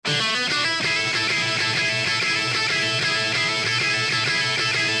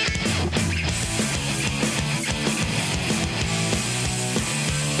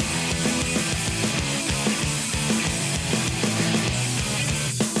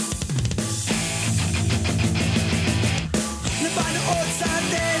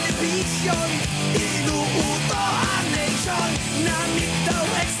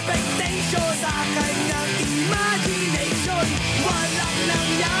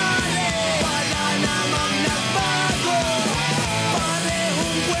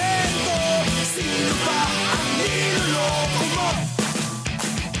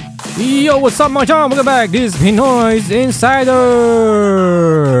Yo, what's up mga chong? Welcome back. This is Pinoy's Insider.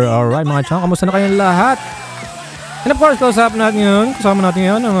 Alright mga chong, kamusta na kayong lahat? And of course, kasama natin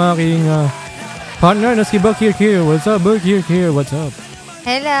ngayon ang aking partner na si Bakir. What's up, Bakir? What's up?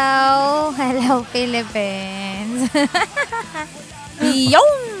 Hello Philippines.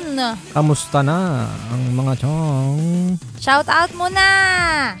 Yon! Kamusta na ang mga chong? Shout out muna!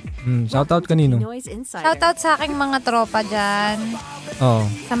 Shout out kanino? Shout out sa aking mga tropa dyan. Oh.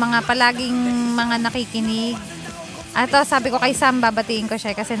 Sa mga palaging mga nakikinig. Ato, sabi ko kay Sam, babatiin ko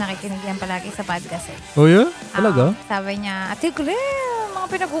siya kasi nakikinig yan palagi sa podcast eh. Oh yeah? Talaga? Sabi niya, Ate Glenn, mga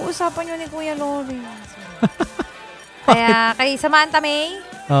pinag-uusapan nyo ni Kuya Lawrence. Kaya kay Samantha May,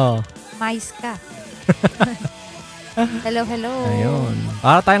 mais ka. Hello. Ayun.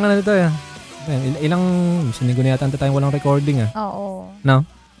 Para tayo na dito eh. Ilang sinigo na yata tayong walang recording ah. Oo. No?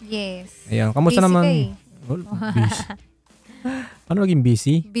 Yes. Ayun. Kamusta busy naman? Busy. Ano naging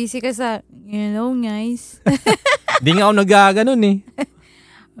busy? Busy ka sa, hello guys. Hindi nga ako nagaganon eh.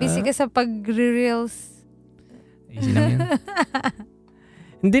 Busy ka sa pag-reels. Easy lang yan.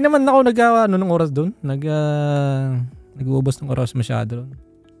 Hindi naman ako ng oras doon. Nag-uubos ng oras masyado doon.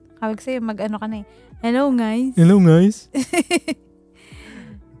 Kawag sa'yo, mag-ano ka na eh. Hello guys. Hello guys.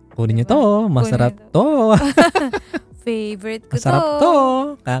 Kunin niyo to. Masarap to. Favorite ko Masarap to.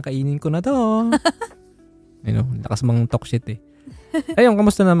 Kakainin ko na to. Ayun, lakas mang talk shit eh. Ayun,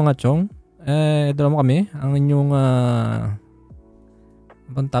 kamusta na mga chong? Ito naman kami. Ang inyong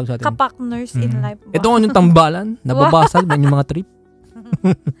anong tawag sa atin? Kapakners in life. Ito ang inyong tambalan. Nababasag na inyong mga trip.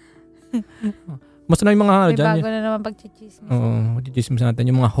 Kamusta na yung mga may dyan? Bago na naman pag-chichismis. Oo, pag-chichismis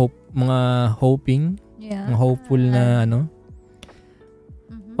natin. Yung mga hoping. Yeah. Mga hopeful na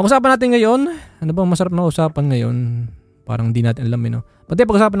Pag-usapan natin ngayon, ano bang masarap na usapan ngayon? Parang di natin alam Pati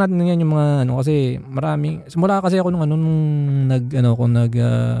pag-usapan natin ngayon yung mga kasi maraming, simula kasi ako nung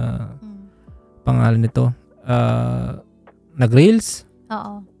pangalan nito, nag-reels.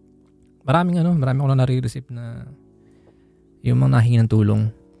 Oo. Marami ako na nare-receive na yung mga nahingi ng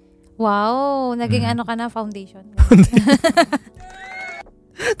tulong. Wow, naging ka na, foundation.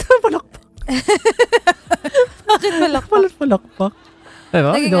 Palakpak. Bakit palakpak? Palakpak.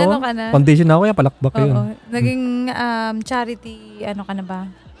 Diba? Naging ka na? Foundation na ako yan, palakpak yun. Oo. Naging charity, ka na ba?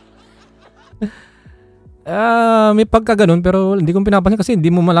 May pagkaganon pero hindi ko pinapansin kasi hindi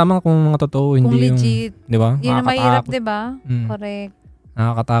mo malaman kung mga totoo, hindi kung legit. Di ba? Yun ang mahirap, di ba? Correct.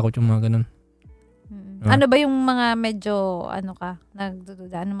 Nakakatakot yung mga ganun. Ano ba yung mga medyo,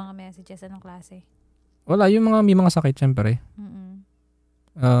 nagdududa? Anong mga messages? Anong klase? Wala, may mga sakit, syempre.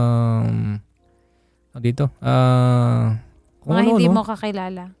 Dito. Mga hindi mo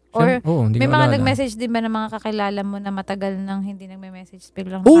kakilala. Or hindi may ko mga alala. nag-message din ba ng mga kakilala mo na matagal nang hindi nagme-message?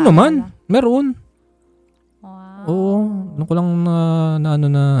 Biglang Oo naman. Meron. Wow. Oo. Nung ko lang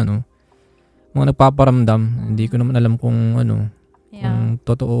mga nagpaparamdam. Hindi ko naman alam kung kung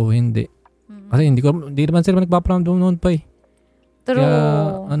totoo o hindi. Kasi hindi naman sila nagpaparamdam noon pa eh. True.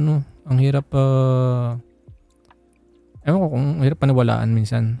 Kaya ang hirap ewan ko kung hirap paniwalaan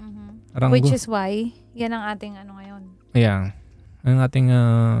minsan. Which is why, yan ang ating ngayon. Yeah. Ang ating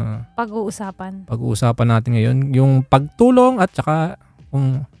pag-uusapan natin ngayon, yung pagtulong at saka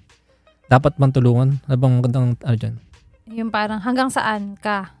kung dapat man tulungan. Ano bang magandang dyan? Yung parang hanggang saan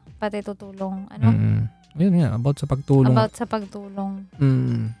ka pati tutulong. Yun nga, about sa pagtulong.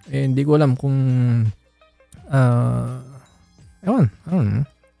 Hindi ko alam kung ewan,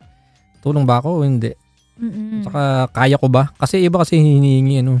 tulong ba ako o hindi. Saka kaya ko ba? Kasi iba kasi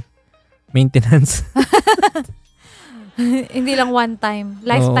hinihingi maintenance. Hindi lang one time.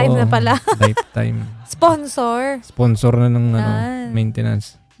 Lifetime na pala. Lifetime. Sponsor na ng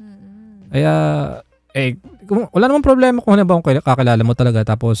maintenance. Kaya, wala namang problema kung ano ba kung kakilala mo talaga.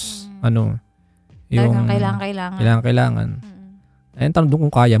 Tapos, yung kailangan. Ayun, tanong doon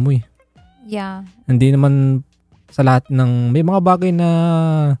kung kaya mo eh. Yeah. Hindi naman sa lahat may mga bagay na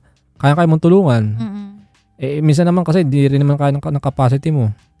kaya mong tulungan. Minsan naman kasi, di rin naman kaya ng capacity mo.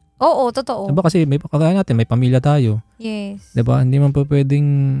 Oo, totoo. Diba kasi kagaya natin, may pamilya tayo. Yes. Diba? Hindi man po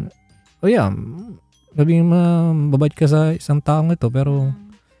pwedeng, sabihin mababait ka sa isang taong ito, pero,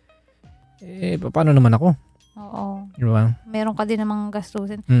 paano naman ako? Oo. Diba? Meron ka din namang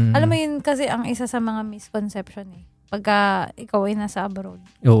gastusin. Alam mo yun kasi ang isa sa mga misconception pagka ikaw ay nasa abroad.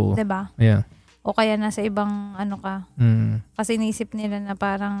 Oo. Diba? Yeah. O kaya nasa ibang ka. Kasi inisip nila na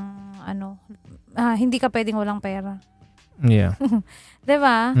parang, hindi ka pwedeng walang pera. Yeah.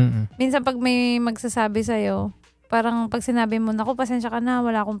 Diba? Minsan pag may magsasabi sa'yo, parang pag sinabi mo, naku, pasensya ka na,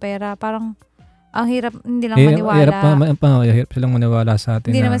 wala akong pera. Parang, Ang hirap, hindi lang maniwala. Hirap silang maniwala sa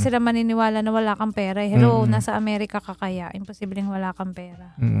atin. Hindi naman sila maniniwala na wala kang pera. Hello, nasa Amerika ka kaya. Imposibleng wala kang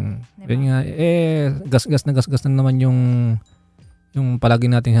pera. Diba? Yun nga, gasgas na naman yung palagi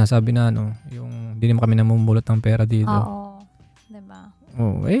nating sasabi na yung hindi naman kami namumulot ng pera dito. Oo. Diba?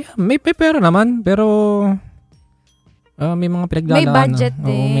 May pera naman, pero may mga pinaglalaanan. May budget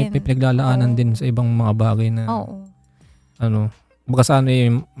din. May pinaglalaanan din sa ibang mga bagay na baka sana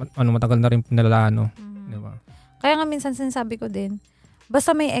matagal na rin pinalalaan. Diba? Kaya nga minsan sinasabi ko din,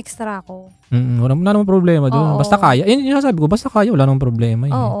 basta may extra ako. Wala namang problema doon. Basta kaya. Yun yung sabi ko, basta kaya, wala namang problema.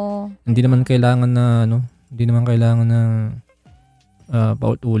 Hindi naman kailangan na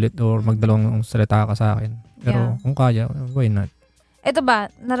paulit-ulit or magdalawang salita ka sa akin. Pero kung kaya, why not? Ito ba,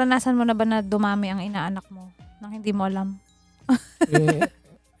 naranasan mo na ba na dumami ang inaanak mo nang hindi mo alam?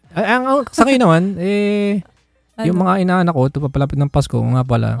 Sa ngayon naman, yung mga inaanak ko, ito papalapit ng Pasko, nga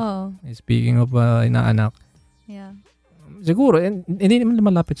pala. Speaking of inaanak. Yeah. Siguro, hindi naman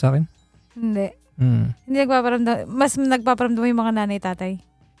malapit sa akin. Hindi. Hindi nagpaparamdam. Mas nagpaparamdam yung mga nanay, tatay.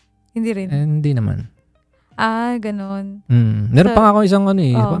 Hindi rin. Hindi naman. Ganun. Meron pa ako isang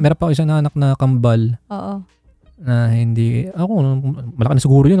meron pa ako isang anak na kambal. Oo. Na hindi, malaki na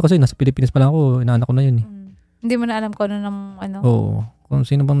siguro yun kasi nasa Pilipinas pa lang ako, inaanak ko na yun. Hindi mo na alam kung Oo. Kung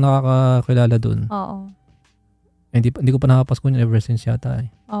sino bang nakakakilala dun. Oo. Hindi ko pa nakapasko yun ever since yata.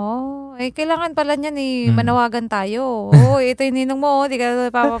 Kailangan pala niyan manawagan tayo. Ito yung ninong mo, di ka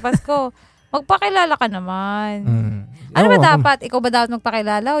papapasko. Magpakilala ka naman. Ano ba dapat? Ikaw ba dapat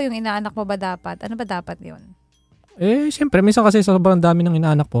magpakilala o yung inaanak mo ba dapat? Ano ba dapat yun? Siyempre, minsan kasi sa sobrang dami ng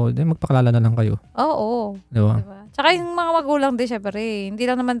inaanak po, magpakilala na lang kayo. Oo. Diba? Tsaka yung mga magulang din, syempre, hindi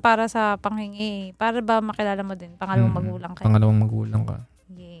lang naman para sa panghingi. Para ba makilala mo din? Pangalawang magulang ka. Pangalawang magulang ka.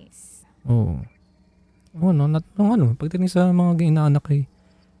 Yes. Oo. Pagdating sa mga inaanak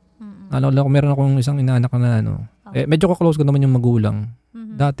Alala ko, meron akong isang inaanak na medyo ka-close ko naman yung magulang.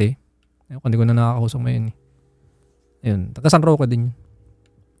 Dati. Hindi ko na nakakausap ngayon. Ayun. Taga San Roque din yun.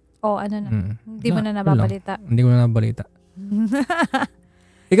 Hindi mo na nababalita. Hindi ko na nababalita.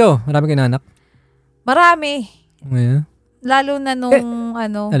 Ikaw, marami ka inaanak? Marami. Yeah. Lalo na nung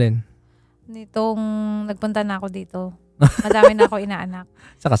alin? Nitong nagpunta na ako dito. Madami na ako inaanak.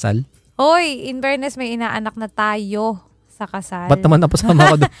 Sa kasal? Hoy, in fairness, may inaanak na tayo sa kasal. Ba't naman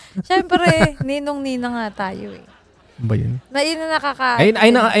napasama ko doon? Siyempre, ninong-ninang nga tayo Ba yun? Yun na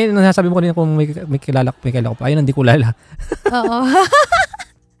Ayun, nasasabi mo kanina kung may kilala ko pa. Ayun, hindi ko lala. Oo.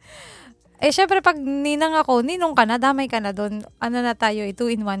 Siyempre, pag ninang ako, ninong ka na, damay ka na doon. Na tayo,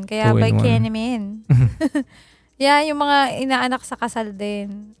 2-in-1. Kaya by Kenemen. Yung mga inaanak sa kasal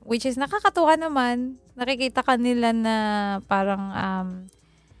din. Which is nakakatuwa naman. Nakikita ka nila na parang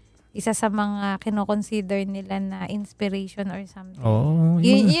isa sa mga kino-consider nila na inspiration or something.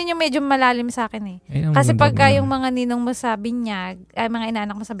 Yun yung medyo malalim sa akin Kasi pagka yung mga ninong mo sa binyag, mga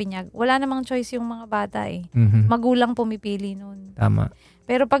inaanak mo sa binyag, wala namang choice yung mga bata Magulang pumipili nun. Tama.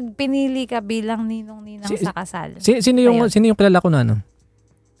 Pero pag pinili ka bilang ninong-ninang sa kasal. Sino yung kilala ko na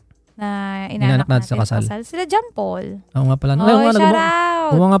na inaanak natin sa kasal? Sila John Paul. Oo nga pala. Shout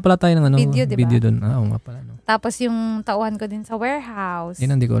out! Gumawa nga pala tayo ng video, diba? Video dun. Oo nga pala. Tapos yung tauhan ko din sa warehouse.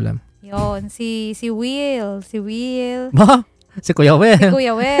 Yun hindi ko alam. Yun. Si Will. Si Will. Si Kuya Will. Si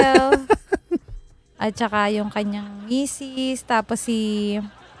Kuya Will. At saka yung kanyang misis. Tapos sino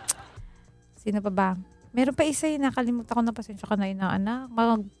pa ba? Meron pa isa nakalimutan ko na pasensya ka na inaanak.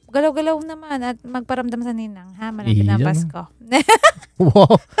 Galaw-galaw naman at magparamdam sa ninang. Malapit na Pasko.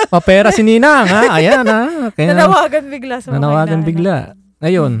 Wow. Mapera si ninang Ayan Kaya, nanawagan bigla.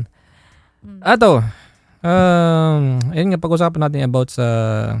 Ngayon. Ato. Ayun nga, pag-usapan natin about sa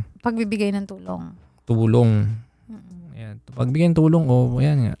pagbibigay ng tulong. Ayan. Pagbigay ng tulong,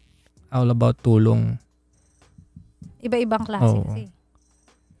 ayan nga. All about tulong. Iba-ibang klase kasi.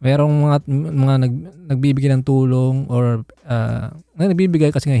 Merong mga nagbibigay ng tulong or nagbibigay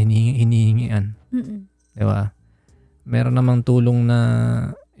kasi nga hinihingian. Diba? Meron namang tulong na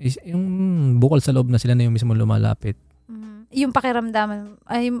yung bukal sa loob na sila na yung mismo lumalapit. Yung pakiramdaman,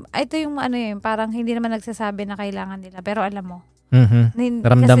 ito yung parang hindi naman nagsasabi na kailangan nila, pero alam mo.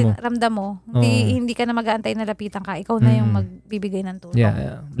 Ramdam mo. Hindi ka na mag-aantay na lapitan ka. Ikaw na yung magbibigay ng tulong.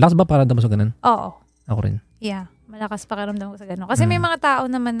 Yeah. Lakas ba pakiramdam mo sa ganun? Oo. Ako rin. Yeah. Malakas pakiramdam ko sa ganun. Kasi may mga tao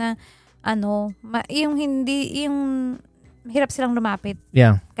naman na yung hirap silang lumapit.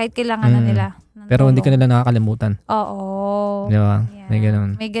 Yeah. Kahit kailangan na nila. Pero hindi ka nila nakakalimutan. Oo. Diba? Yeah.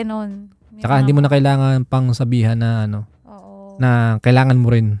 May ganun. Tsaka hindi mo na kailangan pang sabihan na na kailangan mo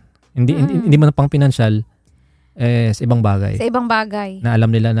rin. Hindi mo na pang pinansyal sa ibang bagay. Sa ibang bagay. Na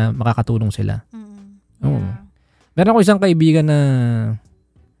alam nila na makakatulong sila. Yeah. Meron ako isang kaibigan na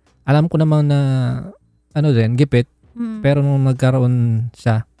alam ko naman na gipit, pero nung nagkaroon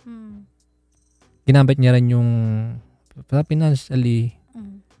siya, ginamit niya rin yung financially,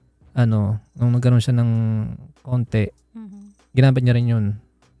 nung nagkaroon siya ng konti, ginamit niya rin yun,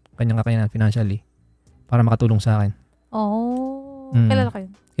 kanyang financially, para makatulong sa akin. Oh, kilala ko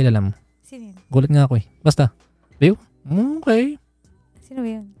yun? Kilala mo. Sino yun? Gulat nga ako eh. Basta. Bayo? Okay. Sino ba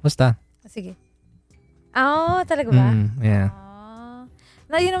yun? Basta. Sige. Talaga ba? Yeah.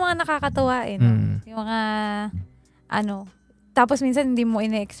 Yun ang mga nakakatawa eh. No? Yung mga, tapos minsan hindi mo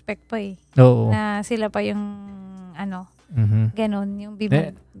ine-expect pa eh. Oo. Na sila pa yung, ganon, yung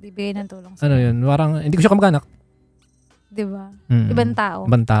bibigay ng tulong sa'yo. Yun? Parang, hindi ko siya kamag-anak. Diba? Ibang tao.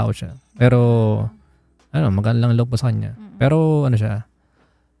 Ibang tao siya. Pero, magandang loob pa sa kanya. Pero, siya,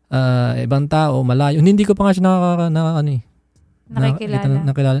 ibang tao, malayo. Hindi ko pa nga siya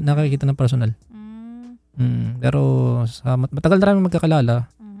nakikita ng personal. Pero matagal na rin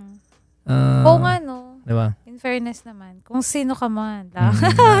magkakalala. Oo nga, no? Diba? In fairness naman. Kung sino ka man.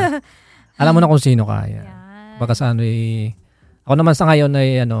 Alam mo na kung sino ka. Yan. Baka sa ako naman sa ngayon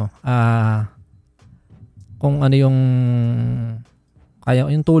ay kung yung kaya,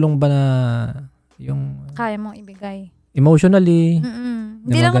 yung tulong ba na yung kaya mong ibigay. Emotionally.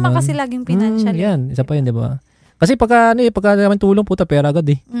 Hindi lang naman kasi laging financially. Yan, isa pa yun, diba? Kasi pagka naman tulong, puta, pera agad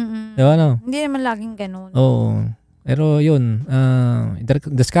eh. Diba, no? Hindi naman laging ganun. Oo. Pero yun,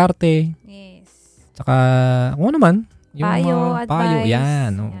 diskarte. Yes. Tsaka, kung naman, yung payo, advice.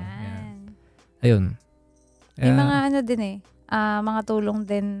 Yan. Yan. Ayun. May mga din eh. Mga tulong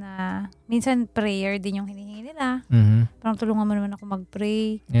din na minsan prayer din yung hinihingi nila. Parang tulungan mo naman ako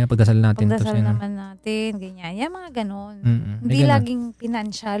mag-pray. Yeah, pagdasal natin. Pagdasal naman natin. Ganyan. Yan, mga ganon. Hindi laging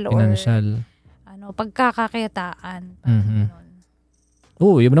financial or pagkakakitaan.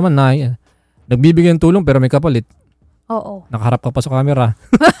 Oo, yun naman na. Nagbibigay ng tulong pero may kapalit. Oo. Nakaharap ka pa sa camera.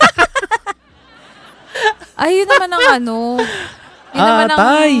 Ay, yun naman ang Yun naman ang...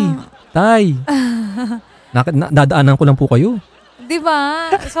 Tay. Dadaanan ko lang po kayo.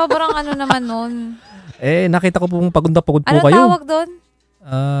 Diba? Sobrang naman nun. Nakita ko pong pagod na pagod po kayo. Ano tawag doon?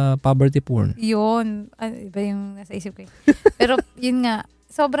 Poverty porn. Yun. Iba yung nasa isip ko. Pero yun nga,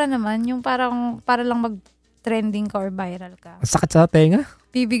 sobra naman. Yung para lang mag-trending ka or viral ka. Sakit sa tenga.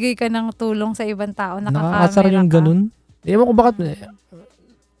 Bibigay ka ng tulong sa ibang tao. Nakakasar yung ganun. Ewan ko bakit.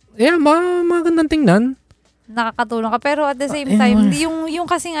 Magandang tingnan. Nakakatulong ka. Pero at the same time, yung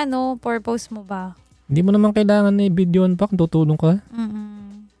kasing purpose mo ba? Hindi mo naman kailangan na i-videoan pa kung tutulong ka.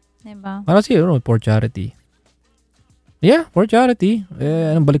 Diba? Para for charity. Yeah, for charity.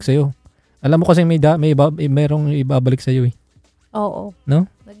 Anong balik sa'yo? Alam mo kasi merong ibabalik sa'yo eh. Oo. No?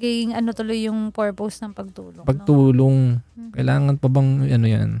 Naging tuloy yung purpose ng pagtulong. Pagtulong. No? Kailangan pa bang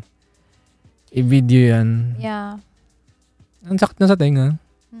yan? I-video yan. Yeah. Ang sakit na sa tenga.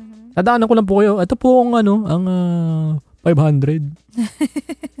 Nadaanan ko lang po kayo. Ito po ang 500.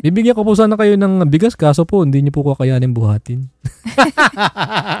 Bibigyan ko po sana kayo ng bigas kaso po hindi niyo po kakayanin buhatin.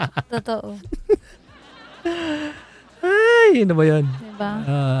 Totoo. Ay, ano ba yan? Diba?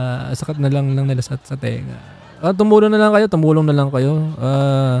 Sakit na lang nila sa tenga. Tumulong na lang kayo.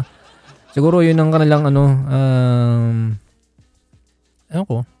 Siguro yun ang kanilang ano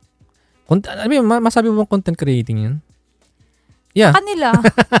ko. Masabi mo bang content creating yun? Yeah. Kanila.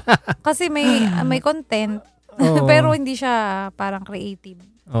 Kasi may content. Pero hindi siya parang creative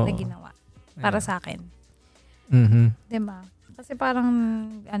na ginawa. Para sa akin. Diba? Kasi parang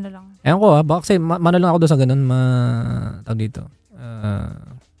lang. Ewan ko kasi lang ako doon sa ganun tawag dito.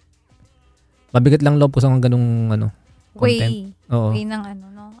 Mabigat lang loob ko sa ganung content. Way ng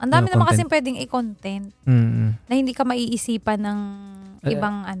no? Ang dami naman kasi pwedeng i-content na hindi ka maiisipan ng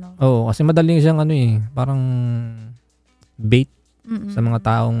ibang Oo, kasi madaling siyang parang bait sa mga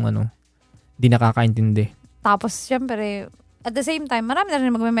taong hindi nakakaintindi. Tapos, syempre, at the same time, marami na rin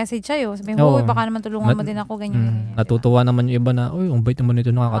magme-message sa'yo. Sabihin, baka naman tulungan mo din ako, ganyan. Natutuwa naman yung iba na, ang bait naman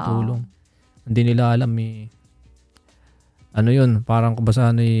ito nakakatulong. Hindi nila alam yun, parang kubasa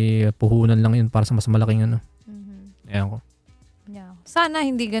puhunan lang yun para sa mas malaking Ayan ko. Yeah. Sana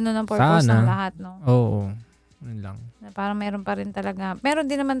hindi ganun ang purpose ng lahat, no? Oo. Yun lang. Na parang meron pa rin talaga. Meron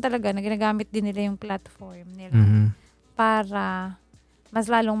din naman talaga na ginagamit din nila yung platform nila para mas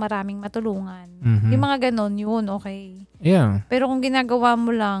lalong maraming matulungan. Yung mga ganon, yun, okay. Yeah. Pero kung ginagawa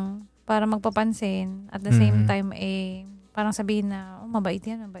mo lang para magpapansin, at the same time, parang sabihin na, mabait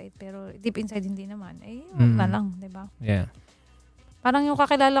yan, mabait. Pero deep inside, hindi naman. Huwag na lang, di ba? Yeah. Parang yung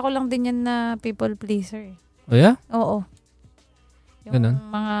kakilala ko lang din yan na people pleaser. Oh, yeah? Oo. Yung ganun?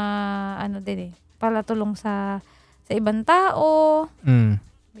 mga, din palatulong sa ibang tao,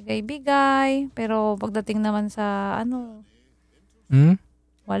 bigay-bigay, pero pagdating naman sa,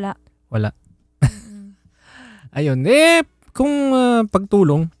 Wala. Ayun. Kung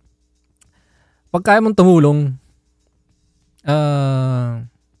pagtulong, pag kaya mong tumulong,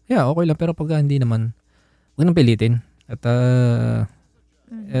 okay lang. Pero pag hindi naman, huwag nang pilitin. At at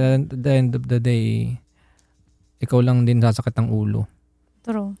the end of the day, ikaw lang din sasakit ng ulo.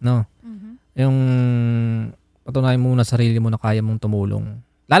 True. No? Yung patunayan mo na sarili mo na kaya mong tumulong.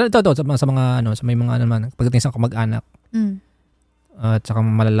 Lalo ito sa mga sa may mga naman pagdating sa kamag-anak. At saka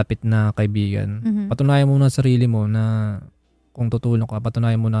malalapit na kaibigan. Patunayan mo na sarili mo na kung tutulong ka,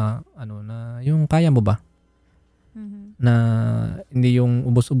 patunayan mo na na yung kaya mo ba? Na hindi yung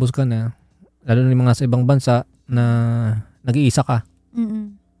ubos-ubos ka na, lalo na yung mga sa ibang bansa na nag-iisa ka.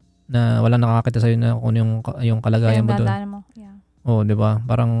 Na wala nakakita sa'yo na kung yung kalagayan mo doon. Yeah. Oh, 'di ba?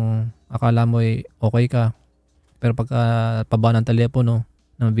 Parang akala mo okay ka. Pero pagka paba ng telepono,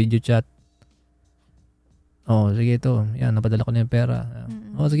 ng video chat, sige ito. Yan, napadala ko na yung pera.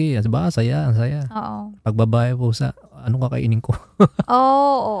 Sige, saya. Oo. Pagbabae po anong kakainin ko?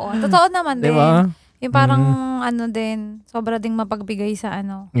 Oo. Totoo naman din. Diba? Yung parang din, sobra ding mapagbigay sa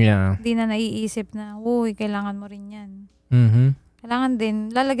Yeah. Hindi na naiisip na, kailangan mo rin yan. Kailangan din,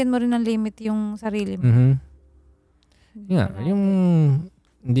 lalagyan mo rin ng limit yung sarili mo. Yeah, yung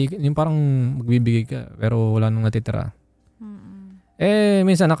parang magbibigay ka pero wala nang natitira.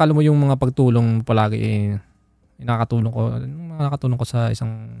 Minsan nakala mo yung mga pagtulong palagi nakakatulong ko sa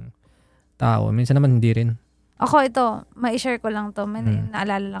isang tao. Minsan naman hindi rin. Ako ito, ma-share ko lang to.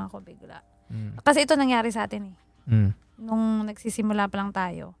 Naalala lang ako bigla. Kasi ito nangyari sa atin nung nagsisimula pa lang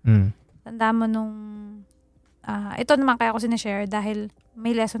tayo. Tanda mo nung ito naman kaya ko sinashare dahil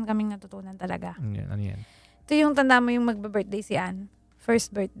may lesson kaming natutunan talaga. Ano yan? Ito yung tanda mo yung magbe-birthday si Ann.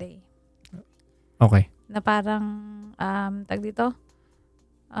 First birthday. Okay. Na parang, tag dito,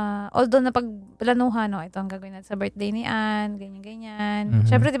 although na pagplanuhan, ito ang gagawin natin sa birthday ni Ann, ganyan-ganyan.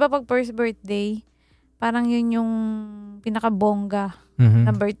 Syempre, di ba pag first birthday, parang yun yung pinakabongga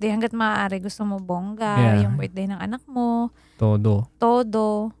na birthday. Hanggat maaari, gusto mo bongga, yung birthday ng anak mo. Todo.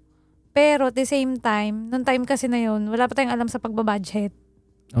 Pero at the same time, nung time kasi na yun, wala pa tayong alam sa pagbabudget.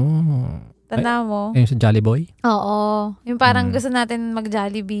 Tanda mo? Yung sa Jolly Boy? Oo. Yung parang gusto natin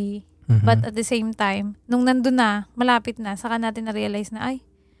mag-Jollibee. But at the same time, nung nandun na, malapit na, saka natin na-realize na,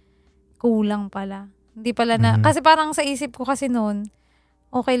 kulang pala. Hindi pala na, kasi parang sa isip ko kasi noon,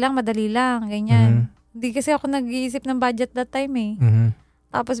 okay lang, madali lang, ganyan. Hindi kasi ako nag-iisip ng budget that time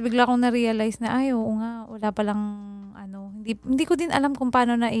Tapos bigla kong na-realize na, oo nga, wala palang, hindi ko din alam kung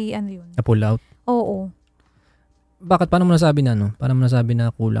paano na yun. Na-pull out? Oo. Bakit? Paano mo nasabi na, Paano mo nasabi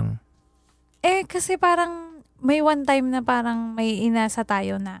na kulang? Kasi parang may one time na parang may inasa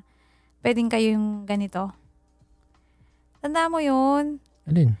tayo na pwedeng kayong ganito. Tanda mo yun?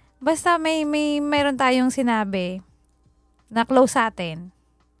 Alin? Basta mayroon tayong sinabi na close sa atin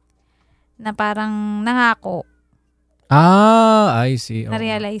na parang nangako. I see.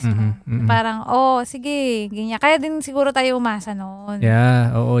 Na-realize mo. Parang, sige, ganyan. Kaya din siguro tayo umasa noon.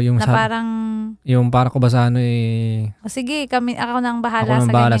 Yeah, oo. Na parang, yung para ko ba sa sige, ako nang bahala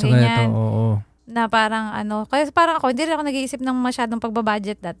ako sa ganyan-ganyan. Oo. Na parang kaya parang ako, hindi rin ako nag-iisip ng masyadong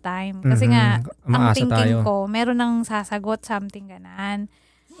pagbabudget that time. Kasi nga, ang thinking ko, meron nang sasagot, something ganan.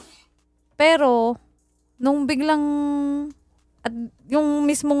 Pero, nung biglang, at yung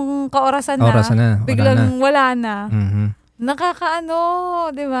mismong kaorasan na, biglang wala na. Nakakaano,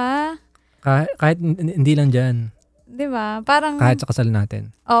 di ba? Kahit hindi lang dyan. Di ba? Parang, kahit sa kasal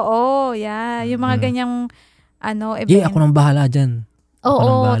natin. Oo, yeah. Yung mga ganyang, event. Yeah, ako nang bahala dyan.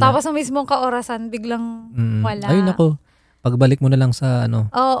 Oo, tapos ang mismong kaorasan, biglang wala. Ayun ako. Pagbalik mo na lang sa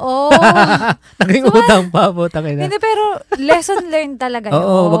Oo. Naging utang pa po. Hindi, pero lesson learned talaga yun.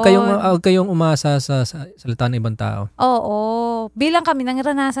 Oo, wag kayong umasa sa salita ng ibang tao. Oo. Bilang kami,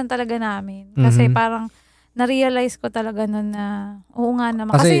 nangranasan talaga namin. Kasi parang na-realize ko talaga nun na, oo nga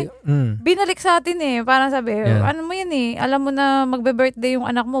naman. Kasi binalik sa atin parang sabi, ano mo yun alam mo na magbe-birthday yung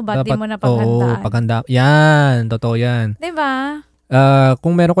anak mo, ba't di mo na paghandaan? Oo, paghanda. Yan, totoo yan. Diba?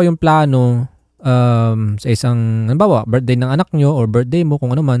 Kung meron kayong plano, sa isang, halimbawa, birthday ng anak nyo or birthday mo,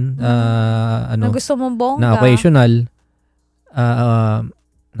 kung ano man, na gusto mong bongga. Na occasional.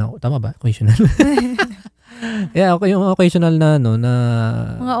 Tama ba? Occasional. Yeah, yung occasional na, na...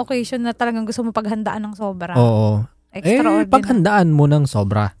 Mga occasion na talagang gusto mo paghandaan ng sobra. Oo. Extraordinary. Paghandaan mo ng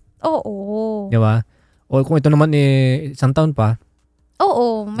sobra. Oo. Di ba? O kung ito naman isang taon pa.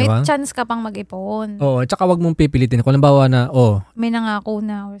 Oo, may chance ka pang mag-ipon. Oo, tsaka wag mong pipilitin. Kung halimbawa na, may nangako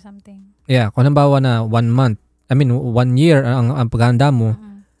na or something. Yeah, kung halimbawa na 1 year ang paghahanda mo,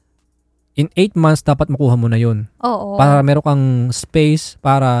 in 8 months dapat makuha mo na yun. Oo. Para meron kang space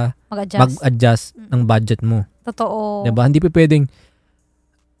para mag-adjust ng budget mo. Totoo. Diba? Hindi pa pwedeng,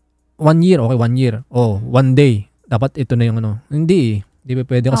 1 year, okay, 1 year. One day. Dapat ito na yung ano. Hindi. Hindi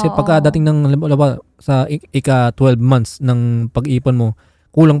pa pwede. Kasi pagkadating ng sa ika 12 months ng pag-ipon mo,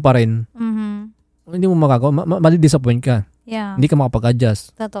 kulang pa rin. Hindi mo magagawa. Mali-disappoint ka. Yeah. Hindi ka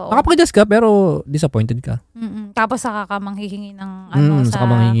makapag-adjust. Totoo. Makapag-adjust ka pero disappointed ka. Tapos saka ka manghihingi ng saka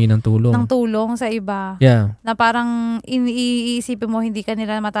manghihingi ng tulong. Ng tulong sa iba. Yeah. Na parang iisipin mo hindi ka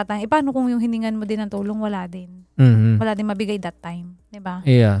nila matatang. Paano kung yung hiningan mo din ng tulong, wala din. Wala din mabigay that time. Diba?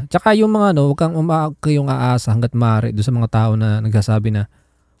 Yeah. Tsaka yung mga huwag kang kayong aasa hanggat maaari doon sa mga tao na nagsasabi na,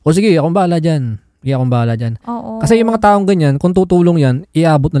 sige, akong bahala dyan. Akong bahala dyan. Oo. Kasi yung mga taong ganyan, kung tutulong yan,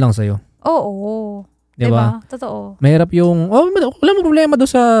 iabot na lang sa'yo. Oo. Diba? Totoo. Mahirap yung, wala mo problema doon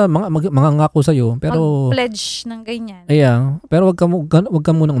sa mga ngako sa'yo. Pero, mag-pledge ng ganyan. Yeah. Pero wag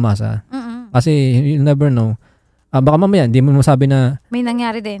ka munang umasa. Kasi you never know. Baka mamaya, hindi mo masabi na may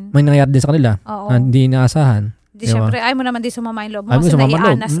nangyari din sa kanila. Oo. Na hindi inaasahan. Di syempre, ay mo naman di sumama yung loob mo.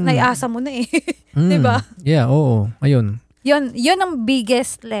 Kasi naiasa mo na eh. Diba? Yeah, oo. Ayun. Yun ang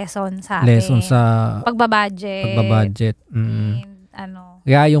biggest lesson sa akin. Lesson sa pagbabudget.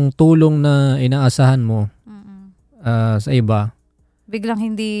 Kaya yung tulong na inaasahan mo sa iba, biglang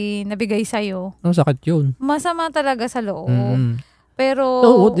hindi nabigay sa'yo. Sakit yun. Masama talaga sa loob. Pero...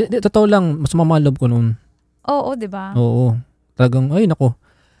 Oo, totoo lang, mas mamaloob ko noon. Oo, di ba? Oo. Talagang, ay, nako.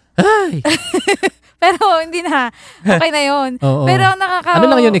 Ay! Pero hindi na. Okay na yun. Pero ano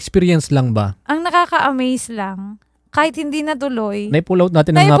lang yun, experience lang ba? Ang nakaka-amaze lang, kahit hindi natuloy, na-pull out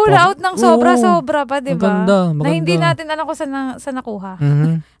natin ng sobra-sobra pa, di ba? Maganda. Na hindi natin alam kung saan nakuha.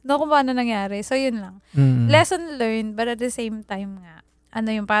 Kung paano nangyari. So, yun lang. Lesson learned, but at the same time nga,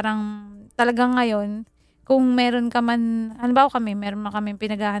 yung parang talagang ngayon, kung meron ka man, meron na kami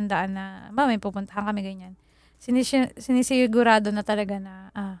pinaghahandaan na, may pupuntahan kami ganyan. Sinisigurado na talaga na,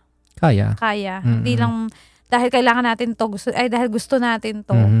 kaya. Hindi lang, dahil kailangan natin to, dahil gusto natin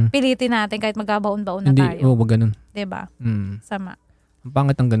to, pilitin natin kahit magkabaon-baon na tayo. Hindi, wag ganun. Diba? Sama. Ang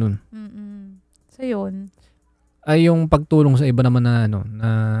pangit ang ganun. So, yun. Ay, yung pagtulong sa iba naman na,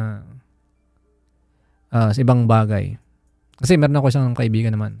 sa ibang bagay. Kasi meron ako isang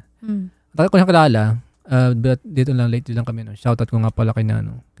kaibigan naman. Tagal ko siyang kilala, dito lang, lately lang kami, shoutout ko nga pala kina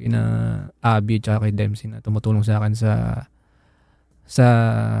Abby at kay Dempsey na tumutulong sa akin sa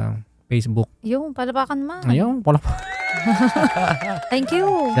Facebook. Yung, palapakan man. Ayun, palapakan. Thank you.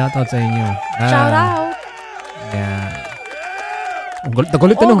 Shoutout sa inyo. Shout out. Yeah.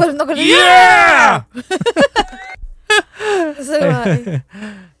 Galit na. Galit. Yeah!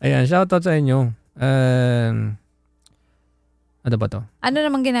 Ayan, shoutout sa inyo. Ano ba to? Ano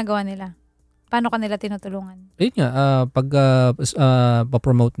namang ginagawa nila? Paano kanila tinutulungan? Ayun nga,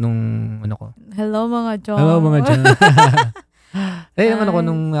 pa-promote nung ko. Hello mga John. Yung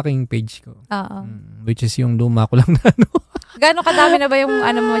nung aking page ko. Which is yung luma ko lang na Gano'ng kadami na ba yung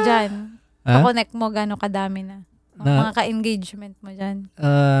mo dyan? Pa-connect mo, gano'ng kadami na? Mga ka-engagement mo dyan?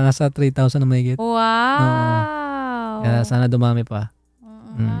 Nasa 3,000 na mahigit. Wow! Kaya sana dumami pa.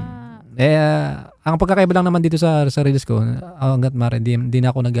 Ang pagkakaiba lang naman dito sa reels ko, hanggat mara, hindi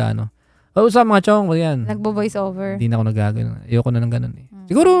na ako nag-ano. Sa mga chong, yan. Nagbo-voice over. Hindi na ako nag-gano. Ayoko na ng ganun eh.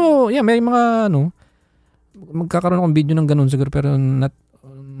 Siguro, may mga magkakaroon akong video ng ganun siguro, pero not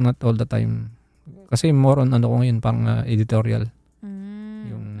all the time. Kasi more on ko ngayon, pang editorial.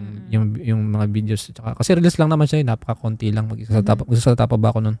 Yung mga videos. Kasi release lang naman siya, napaka-konti lang. Magsasalita pa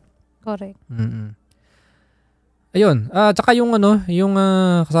ba ako nun? Correct. Ayun. Tsaka yung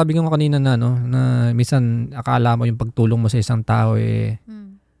kasabi ko kanina na minsan akala mo yung pagtulong mo sa isang tao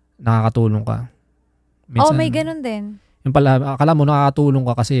nakakatulong ka. Minsan, may ganun din. Yung pala, akala mo nakakatulong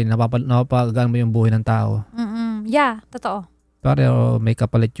ka kasi napapagaan mo yung buhay ng tao. Yeah, totoo. Pero may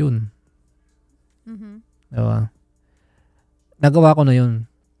kapalit yun. Diba? Nagawa ko na yun.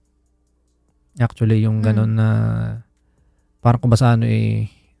 Actually, yung ganun na parang kung ba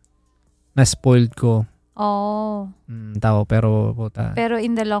na-spoiled ko. Tao, pero puta. Pero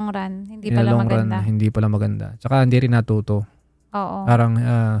in the long run, hindi pala maganda. Hindi pala maganda. Tsaka hindi rin natuto. Oo. Parang,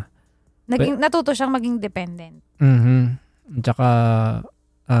 natuto siyang maging dependent. Tsaka,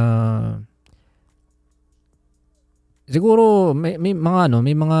 siguro, may mga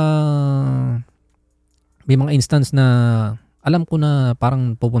instance na alam ko na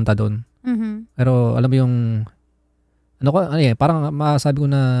parang pupunta doon. Pero alam mo yung parang masabi ko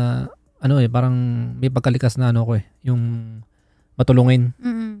na parang may pagkalikas na yung matulungin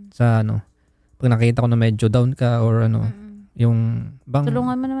sa pag nakita ko na medyo down ka or yung bang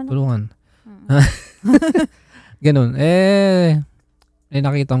tulungan mo naman. Tulungan. Ganun.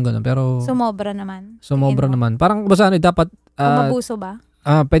 Nakita ko ganun pero sumobra naman. Parang basta dapat mabuso ba?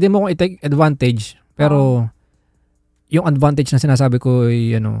 Pwede mo kong i-take advantage pero yung advantage na sinasabi ko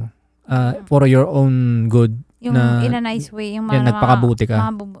ay for your own good. Yung na, in a nice way. Yung nagpakabuti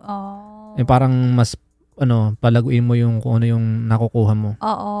ka. Yung parang mas, palaguin mo yung kung ano yung nakukuha mo.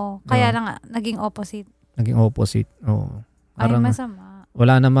 Oo. Kaya lang, naging opposite. Naging opposite. Oo. Parang, ay, masama.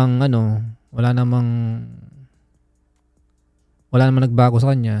 Wala namang nagbago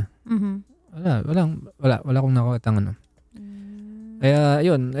sa kanya. Mm-hmm. Wala akong nakakita Kaya,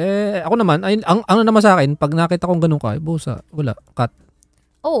 yun. Ako naman, ang naman sa akin, pag nakita kong ganun ka, busa, wala, cut.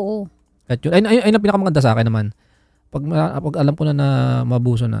 Oo. Cut yun. Ay ang pinakamaganda sa akin naman. Pag alam ko na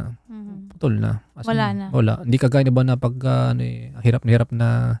mabuso na, putol na. Wala. Hindi kagaya ba na pag hirap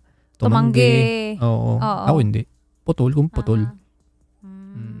na tumanggi. Oo. Ako hindi. Putol, kung putol.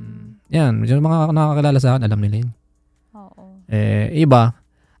 Yan. Yung mga nakakilala sa akin, alam nila yun. Oo. Iba,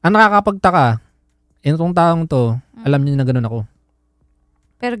 ang nakakapagtaka, itong taong to, alam niya na ganun ako.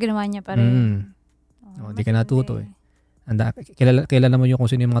 Pero ginawa niya pa rin. Hindi ka natuto kilala mo yung kung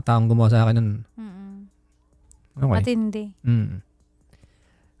sino yung mga taong gumawa sa akin nun. Okay. Matindi.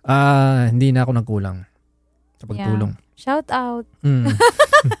 Hindi na ako nagkulang sa pagtulong. Shout out.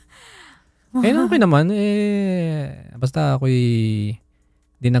 Okay naman. Basta ako'y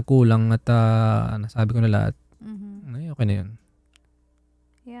di nagkulang at nasabi ko na lahat. Okay na yun.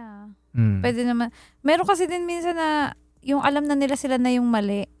 Yeah. Pwede naman. Meron kasi din minsan na yung alam na nila sila na yung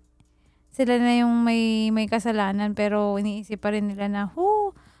mali. Sila na yung may kasalanan pero iniisip pa rin nila na,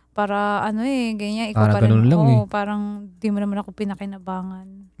 para ganyan, ikaw pa rin. Parang di mo naman ako pinakinabangan.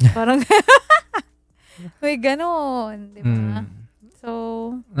 Parang, may ganon. Di ba? So,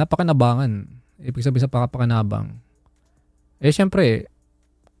 napakinabangan. Ibig sabihin sa pakapakinabang. Syempre,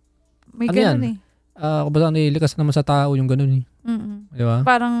 may ganon kung ba likas naman sa tao yung ganon Di ba?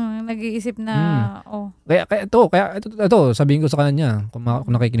 Parang nag-iisip na, Kaya ito, sabihin ko sa kanya, kung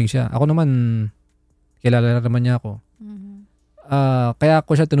nakikinig siya. Ako naman, kilala na naman niya ako. Kaya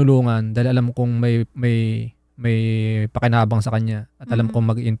ako siya tinulungan dahil alam kong may pakinabang sa kanya at alam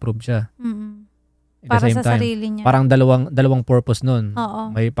kong mag-improve siya. Para sa sarili niya. Parang dalawang purpose nun.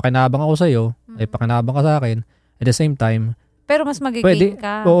 Oo. May pakinabang ako sa'yo, may pakinabang ka sa akin. At the same time, pero mas mag-gain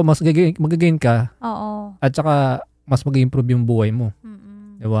ka. Oo, mas mag-gain ka. Oo. At saka, mas mag-improve yung buhay mo.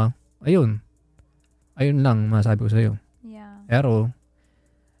 Diba? Ayun lang masabi ko sa'yo. Yeah. Pero,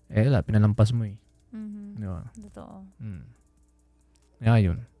 pinalampas mo Diba? Totoo.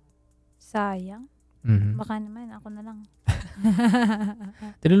 Ayun. Sayang. Baka naman, ako na lang.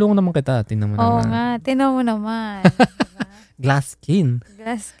 Tinulungan naman kita. Tingnan mo naman. Oo nga, tingnan mo naman. Diba? Glass skin.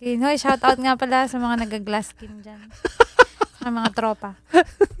 Glass skin. Hoy, shout out nga pala sa mga nag-glass skin dyan. Sa mga tropa.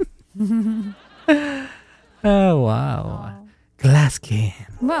 Wow. Glass skin.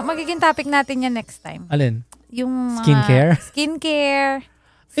 Magiging topic natin yan next time. Alin? Yung skincare.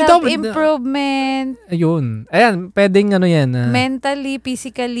 Self-improvement. Ayun. Ayan, pwedeng yan. Mentally,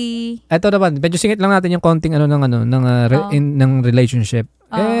 physically. Ito naman, medyo singit lang natin yung konting ng relationship.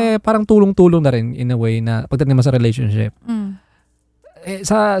 Parang tulong-tulong na rin in a way na pagdating naman sa relationship.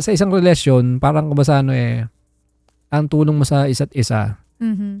 Sa isang relasyon, parang kumbaga ang tulong mo sa isa't isa,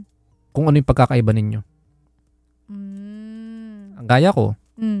 kung ano yung pagkakaiba ninyo. Ang gaya ko,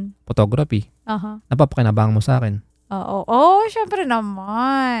 photography. Napapakinabangan mo sa akin. Oo, syempre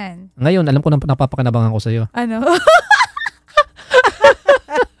naman. Ngayon, alam ko na napapakinabangan ko sa'yo. Ano?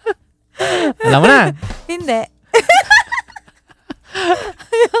 Alam mo na. Hindi.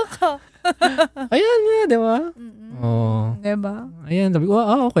 Ayan nga, di ba? Di ba? Ayan, sabi ko,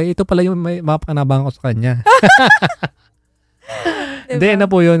 okay, ito pala yung may mapakinabangan ko sa kanya. Hindi, na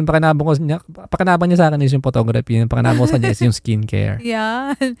po yun. Pakinabang niya sa akin is yung photography. Yung pakinabang ko sa kanya is yung skincare.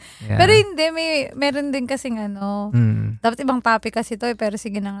 Yan. Yeah. Pero hindi, meron din kasing dapat ibang topic kasi to pero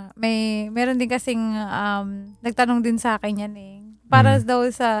sige na nga. Meron din kasing nagtanong din sa akin yan Para daw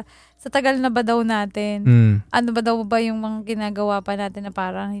sa tagal na ba daw natin, ano ba daw ba yung mga ginagawa pa natin na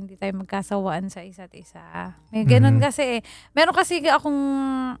parang hindi tayo magkasawaan sa isa't isa. May ganun kasi Meron kasi akong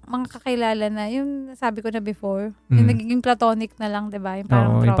mga kakilala na, yung sabi ko na before, yung nagiging platonic na lang, diba? Yung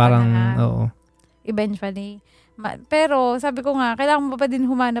parang tropa na lang. Eventually. Pero sabi ko nga, kailangan mo pa din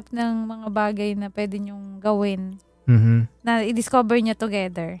humanap ng mga bagay na pwede nyong gawin. Na i-discover nyo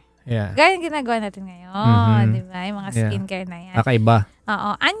together. Yeah. Gaya yung ginagawa natin ngayon, di ba? Yung mga skincare na yan. Kakaiba.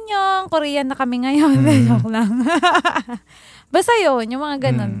 Oo. Anyong, Korean na kami ngayon. Joke lang. Basta yun, yung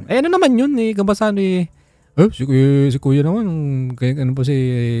mga ganun. Ano naman yun kabasa si kuya naman, kaya ano po si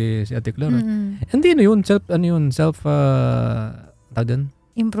Ate Clara. Hindi yun, self tawag din?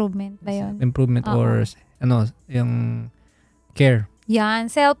 Improvement ba yun? Improvement or yung care. Yan,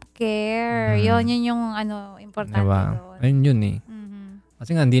 self-care. Yun yung importante diba? doon. Ayun yun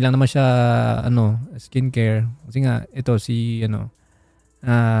Kasi nga, hindi lang naman siya, skincare. Kasi nga, ito, si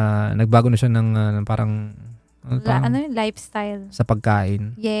nagbago na siya ng parang ano yung lifestyle sa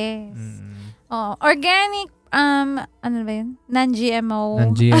pagkain. Yes. Organic ano ba yun?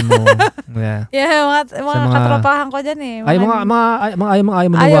 Non-GMO. Yeah. Yeah, mga katropahan ko dyan eh.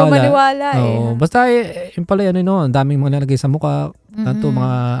 Ayaw maniwala eh. Basta yung pala ang daming mga nalagay sa mukha. Tanto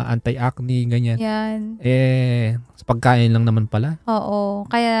mga anti-acne, ganyan. Yan. Sa pagkain lang naman pala. Oo.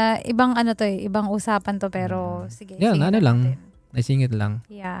 Kaya ibang ibang usapan to pero sige. Yan, sige lang. Naisingit lang.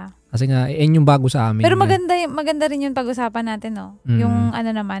 Yeah. Kasi nga, yung bago sa amin. Pero maganda rin yung pag-usapan natin, no? Yung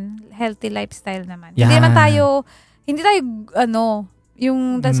naman, healthy lifestyle naman. Yeah. Hindi tayo,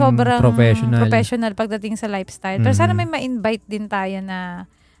 yung sobrang professional pagdating sa lifestyle. Pero sana may ma-invite din tayo na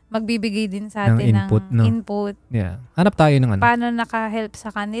magbibigay din sa atin ng input. Yeah. Hanap tayo ng paano naka-help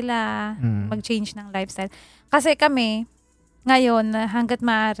sa kanila, mag-change ng lifestyle. Kasi kami, ngayon, hanggat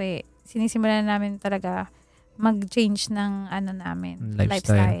maaari, sinisimulan namin talaga mag-change ng namin,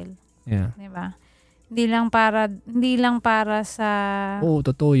 lifestyle. Yeah. Diba? Hindi lang para sa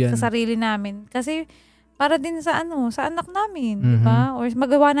totoo yan. Sa sarili namin. Kasi para din sa anak namin, di ba? Or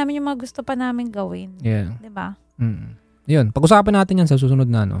magawa namin yung mga gusto pa namin gawin. Yeah. Di ba? Yun, pag-usapan natin yan sa susunod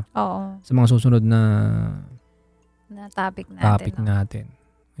na Oo. Sa mga susunod na topic natin.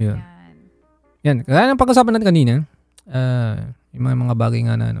 Yun. Yan. Kaya ng pag-usapan natin kanina, yung mga bagay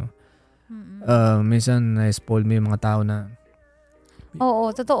nga na minsan na-spoil mo yung mga tao na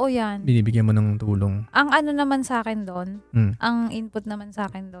oo, totoo yan. Binibigyan mo ng tulong. Ang naman sa akin doon, ang input naman sa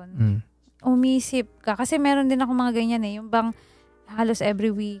akin doon, umisip ka. Kasi meron din ako mga ganyan yung bang halos every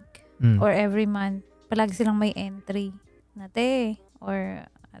week or every month, palagi silang may entry. Nate, or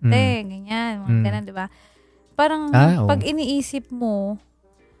ate, ganyan, mga ganun, di ba? Parang pag iniisip mo,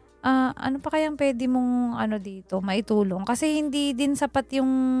 ano pa kayang pwede mong dito, maitulong? Kasi hindi din sapat yung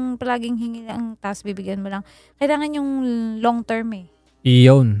palaging hingi ang task, bibigyan mo lang. Kailangan yung long term eh.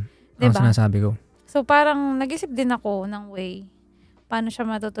 Iyon. Diba? Ang sinasabi ko. So parang nag-isip din ako ng way paano siya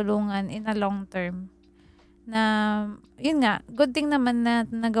matutulungan in a long term. Na, yun nga, good thing naman na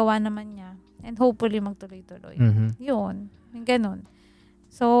nagawa naman niya. And hopefully magtuloy-tuloy. Yun. Yung ganun.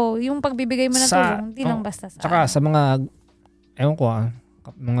 So, yung pagbibigay mo ng tulong, hindi lang basta sa Tsaka sa mga, ewan ko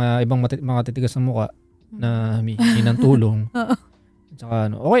mga ibang mga titigas ng mukha na humihingi ng tulong. Tsaka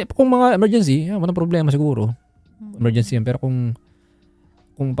okay, kung mga emergency, walang problema siguro. Emergency yan. Pero kung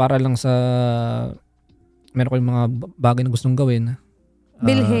para lang sa meron kayong mga bagay na gustong gawin,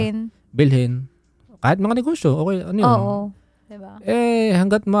 bilhin. Kahit mga negosyo, okay, ano yun? Oo. Diba?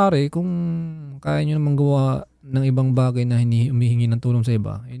 Hanggat maaari, kung kaya nyo naman gawa ng ibang bagay na humihingi ng tulong sa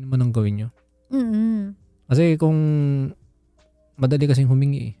iba, yun naman ang gawin nyo. Kasi kung madali kasing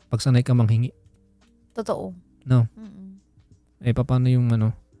humingi, pag sanay ka manghingi. Totoo. No? Paano yung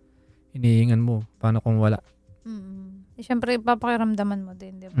hinihingan mo? Paano kung wala? Siyempre, papakiramdaman mo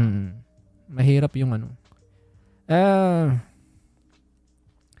din, di ba? Mahirap yung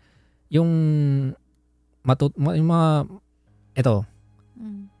yung yung mga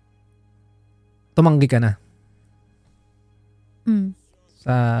tumanggi ka na.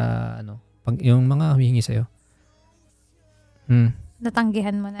 Sa pag yung mga humihingi sa'yo.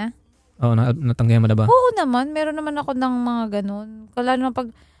 Natanggihan mo na? Oo, natanggihan mo na ba? Oo naman, meron naman ako ng mga ganun. Lalo na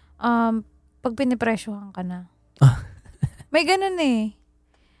pag pinipresyohan ka na. May ganun eh.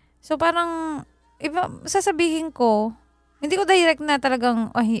 So parang, sasabihin ko, hindi ko direct na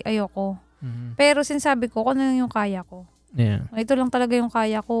talagang, ayoko. Pero sinasabi ko, kung ano yung kaya ko. Yeah. Ito lang talaga yung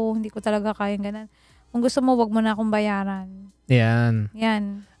kaya ko, hindi ko talaga kayang ganun. Kung gusto mo, wag mo na akong bayaran. Yan.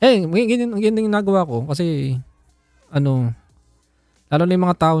 Ganyan yung nagawa ko. Kasi, lalo na yung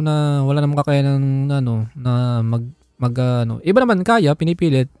mga tao na wala namang kakayanan na iba naman kaya,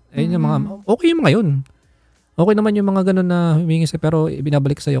 pinipilit. Yung mga, okay yung mga yun. Okay naman yung mga ganun na humingi sa'yo pero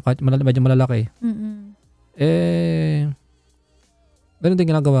ibinabalik sa'yo kahit medyo malalaki. Ganun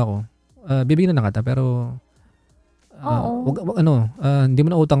din ginagawa ko. Bibigyan na kita pero hindi mo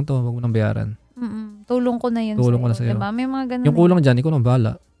na utang to, wag mo nang bayaran. Tulong ko na yun Tulong ko na sa'yo. Diba? May mga ganun. Yung kulang dyan, ikaw nang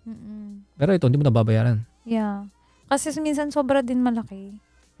bahala. Pero ito, hindi mo na babayaran. Yeah. Kasi minsan sobra din malaki.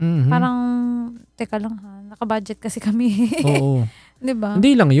 Parang, teka lang naka-budget kasi kami. Oo. Diba?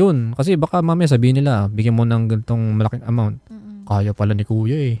 Hindi lang yun. Kasi baka mamaya sabihin nila, bigyan mo ng ganitong malaking amount. Kaya pala ni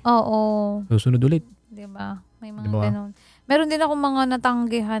kuya eh. Oo. Susunod ulit. Diba? May mga ganun. Meron din ako mga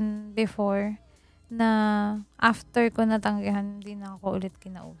natanggihan before na after ko natanggihan, hindi na ako ulit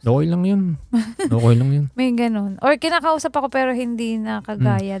kinausap. Okay lang yun. May ganun. Or kinakausap ako pero hindi na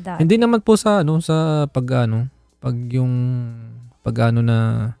kagaya dati. Hindi naman po sa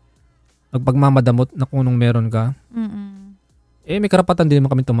pagmamadamot na kung nung meron ka. May karapatan din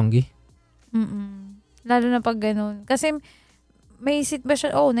naman kami tumanggi. Lalo na pag ganun. Kasi may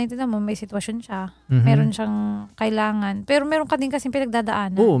sitwasyon, naintindihan mo, may sitwasyon siya. Mhm. Meron siyang kailangan. Pero meron ka din kasing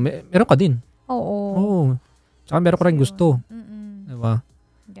pinagdadaanan. Oo, meron ka din. Oo. Oo. Tsaka meron ka rin Yun. gusto. Mm-mm. Diba?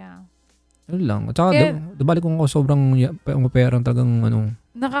 Yeah. Yun lang. At saka, Kaya- balik kung ako sobrang perang talagang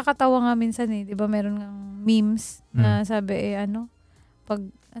Nakakatawa nga minsan di ba meron ng memes na sabi pag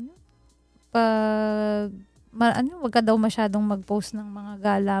wag ka daw masyadong mag-post ng mga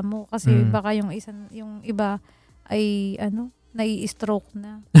gala mo kasi baka yung iba ay nai-stroke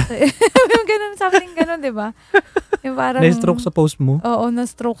na. Yung ganun, something ganun, di ba? Yung parang na-stroke sa post mo. Oo,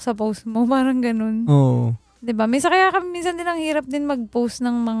 na-stroke sa post mo, parang ganun. Oo. Di ba? Minsan din ang hirap din mag-post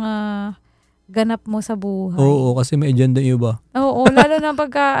ng mga ganap mo sa buhay. Oo, kasi may agenda yung iba. Oo, lalo na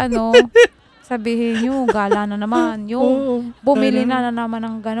pagka sabihin nyo, gala na naman. Yung bumili na naman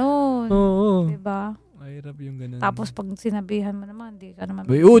ng ganun. Oo. Diba? Mahirap yung ganun. Tapos pag sinabihan mo naman, di ka naman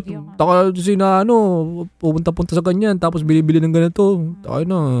bibigyan. Taka pupunta-punta sa ganyan, tapos bili-bili ng ganito. Taka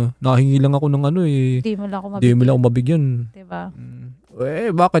nahingi lang ako ng Di mo lang ako mabigyan. Di mo lang ako mabigyan. Diba?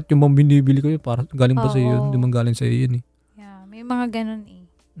 Bakit yung binibili ko yun? Para galing ba sa iyo? Hindi man galing sa iyo yun eh. Yeah, may mga ganun eh.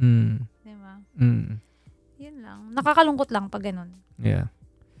 Diba? Yun lang. Nakakalungkot lang pag ganun. Yeah.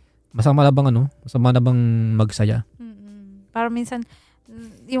 Masama na bang magsaya? Para minsan,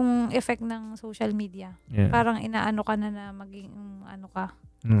 yung effect ng social media, parang inaano ka na maging ka.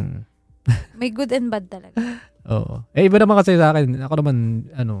 May good and bad talaga. Oo. Iba naman kasi sa akin. Ako naman,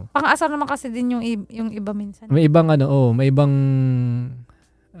 Pang-asar naman kasi din yung iba minsan. May ibang may ibang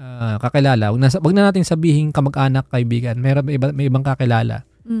kakilala. Wag na natin sabihin kamag-anak, kaibigan. May ibang kakilala.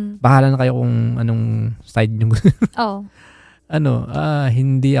 Bahala na kayo kung anong side nyo. Oo.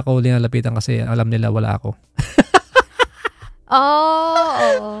 Hindi ako linalapitan kasi alam nila wala ako.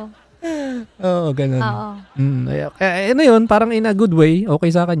 Oo. Oo, ganun. Oo. Kaya yun, parang in a good way,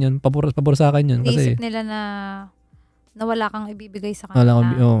 okay sa akin yun, pabor sa akin yun. Kasi, Naisip nila na wala kang ibibigay sa kanila.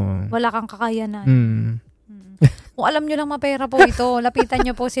 Wala kang kakayanan. Kung alam nyo lang mapera po ito, lapitan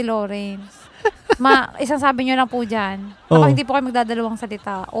nyo po si Lawrence. Isang sabi nyo lang po dyan. Ako hindi po kayo magdadalawang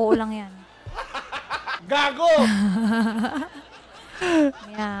salita. Oo lang yan. Gago!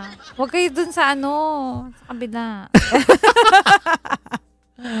 Yeah. Huwag kayo dun sa sa kabila.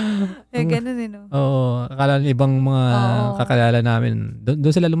 Ganun Oo, akala ibang mga kakilala namin.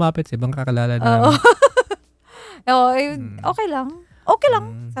 Doon sila lumapit sa ibang kakilala namin. Okay lang. Okay lang.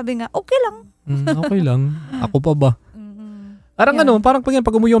 Sabi nga, okay lang. Okay lang. Ako pa ba? Parang parang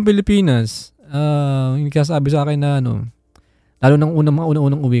pag umuwi ang Pilipinas, yung kasabi sa akin na lalo ng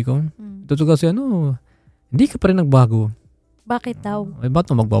unang uwi ko, totoo kasi hindi ka pa rin nagbago. Bakit daw? Ba't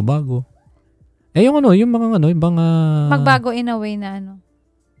magbabago? Yung mga magbago in a way na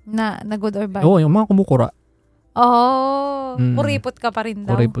na good or bad. Oo, yung mga kumukura. Kuripot ka pa rin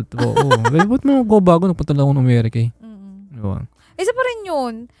daw. Kuripot, oo. Ba't mo magbabago? Nagpunta lang ako ng Amerika eh. Diba? Isa pa rin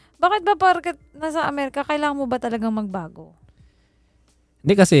yun. Bakit ba parang nasa Amerika, kailangan mo ba talagang magbago?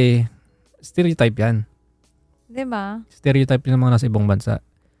 Hindi kasi, stereotype yan. Diba? Stereotype yung mga nasa ibang bansa.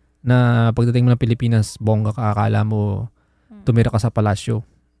 Na pagdating mo ng Pilipinas, bongga ka, akala mo tumira ka sa palasyo.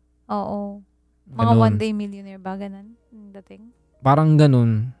 Oo. Mga one day millionaire ba ganun? Dating? Parang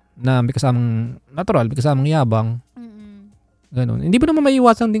ganun na may kasamang natural, may kasamang yabang. Ganun. Hindi ba naman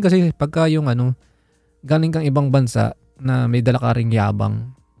maiiwasan din kasi pagka yung galing kang ibang bansa na may dala ka ring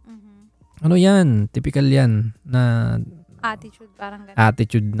yabang. Yan? Typical yan na attitude, parang ganun.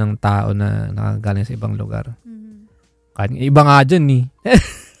 Attitude ng tao na nakagaling sa ibang lugar. Iba nga dyan eh.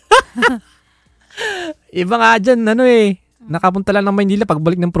 Iba nga dyan, nakapunta lang ng Maynila,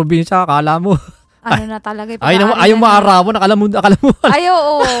 pagbalik ng probinsya, akala mo. Na talaga? Ayaw mo arawan, akala mo. Ay,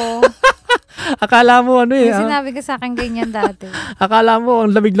 oo. Akala mo May sinabi ka sa akin ganyan dati. Akala mo,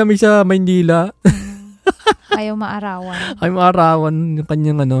 ang lamig-lamig sa Maynila. Ayaw maarawan. Ayaw maarawan yung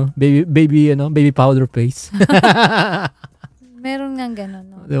kanyang baby powder face. Meron nga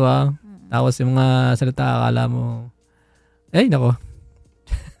ganun. Diba? Tapos yung mga salita, akala mo, nako.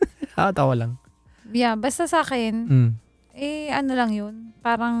 Tawa lang. Yeah, basta sa akin, lang yun.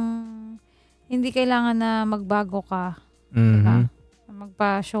 Parang, hindi kailangan na magbago ka. Diba?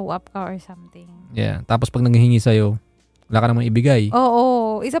 Magpa-show up ka or something. Yeah. Tapos pag nanghihingi sa'yo, wala ka namang ibigay.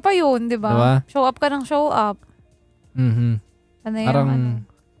 Oo. Isa pa yun, diba? Diba? Show up ka ng show up. Ano yan? Parang,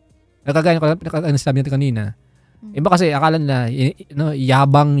 nakagaya ko sabi natin kanina. Iba kasi, akala nila,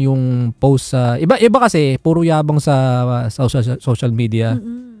 yabang yung post sa, iba kasi, puro yabang sa social media.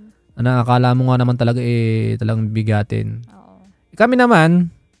 Na akala mo nga naman talaga talagang bigatin. Oo. Kami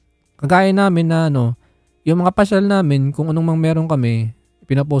naman, kagaya namin na yung mga pasyal namin, kung anong mang meron kami,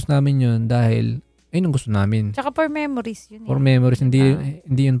 pinapost namin yun dahil ayun ang gusto namin. Tsaka for memories yun. For memories,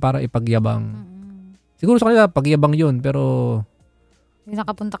 hindi yun para ipagyabang. Siguro sa kanila, pagyabang yun, pero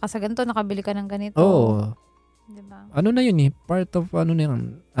nakapunta ka sa ganito, nakabili ka ng ganito. Oo. Diba? Ano na yun part of ano na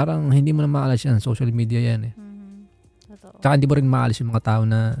yun. Parang hindi mo na maalas yan. Social media yan Totoo. Tsaka hindi mo rin maalas yung mga tao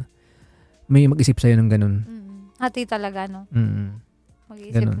na may mag-isip sa'yo ng ganun. Hati talaga, no?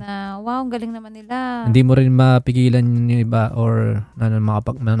 Mag-iisip Ganun. na, wow, galing naman nila. Hindi mo rin mapigilan yung iba or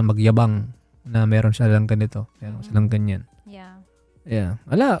magyabang na meron silang ganito. Meron silang ganyan. Yeah.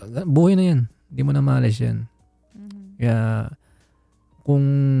 Ala, buhay na yan. Hindi mo na maalas yan. Kaya, kung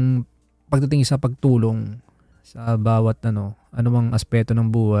pagdating sa pagtulong sa bawat anumang aspeto ng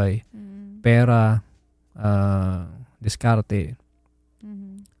buhay, pera, diskarte,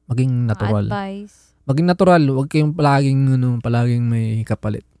 maging natural. Advice. Maging natural, huwag kayong palaging may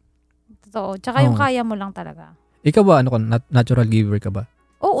kapalit. Totoo. Tsaka yung kaya mo lang talaga. Ikaw ba, natural giver ka ba?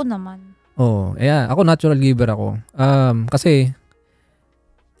 Oo naman. Oo. Ako natural giver ako. Kasi,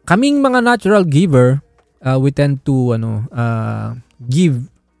 kaming mga natural giver, we tend to, give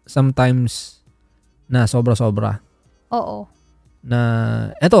sometimes na sobra-sobra. Oo.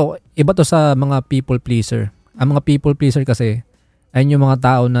 Na, iba to sa mga people pleaser. Ang mga people pleaser kasi, ayun yung mga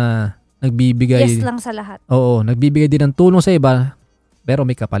tao na nagbibigay. Yes lang sa lahat. Oo, nagbibigay din ng tulong sa iba, pero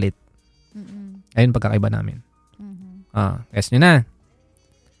may kapalit. Ayun pagkakaiba namin. Guess nyo na.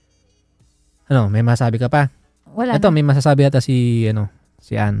 May masasabi ka pa? Wala Ito, na. may masasabi ata si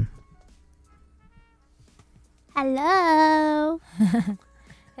Ann. Hello.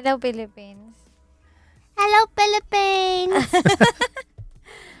 Hello, Philippines. Hello, Philippines.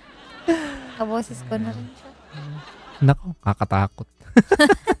 Kaboses ko na rin siya. Nako, kakatakot.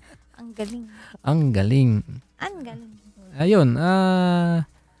 Ang galing. Ang galing. Ang galing. Ayun,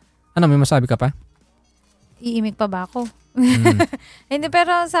 may masabi ka pa? Iimik pa ba ako? Hindi,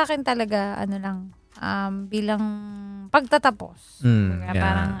 pero sa akin talaga, bilang pagtatapos. Yeah.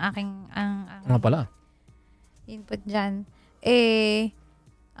 Parang aking Pala. input dyan.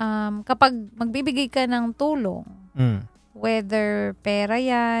 Kapag magbibigay ka ng tulong, whether pera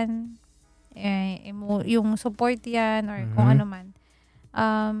yan, yung support yan, or kung ano man,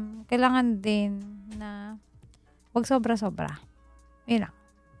 kailangan din na wag sobra-sobra. Yun lang.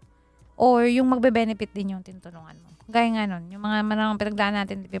 Or yung magbe-benefit din yung tinutulungan mo. Gaya nga nun, yung mga manang pinagdaan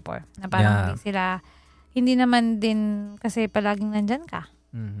natin before, na parang hindi naman din kasi palaging nandyan ka.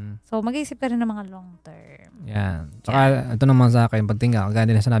 So, mag-iisip ka rin ng mga long term. Yan. Tsaka, ito naman sa akin, pagtinga, kagaya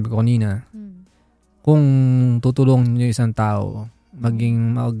din na sinabi ko kanina, kung tutulong niyo isang tao,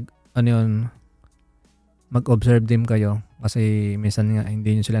 mag-observe din kayo kasi minsan nga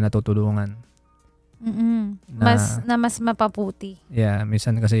hindi niyo sila natutulungan. Mas mapaputi. Yeah,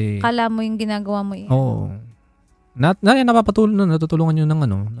 minsan kasi Kala mo yung ginagawa mo. Oo. Natutulungan niyo ng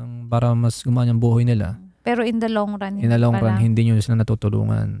para mas gumana yung buhay nila. Pero in the long run, hindi niyo sila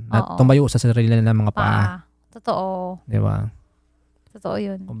natutulungan. Tumayo sa sarili nila ng mga paa. Totoo. Di ba? Totoo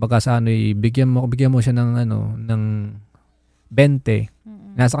yun. Kumbaga sa bigyan mo siya ng 20.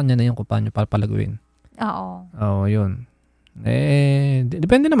 Nasa kanya na yung kung paano papalaguin. Oo, yun.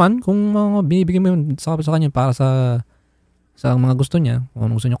 Depende naman kung binibigyan mo yun sa kanya para sa mga gusto niya.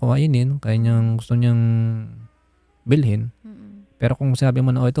 Kung gusto niya kumainin, kaya niyang gusto niyang bilhin. Pero kung sinabi mo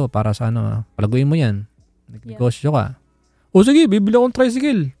na, ito, para sa palaguin mo yan. Nag-negosyo ka. O sige, bibili akong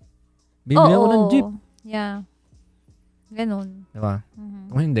tricycle. Bibili ako ng jeep. Yeah. Ganun. Diba?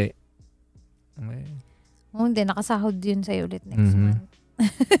 Kung hindi. Kung hindi, nakasahod yun sa'yo ulit next month.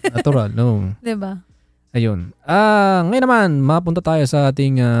 Natural, no? Diba? Ayun. Ngayon naman, mapunta tayo sa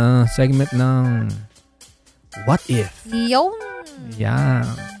ating segment ng What If? Yun! Yeah.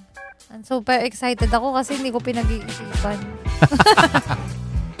 I'm super excited ako kasi hindi ko pinag-iisipan.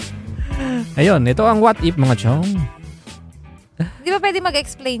 Ayun, ito ang What If, mga chong. Di ba pwede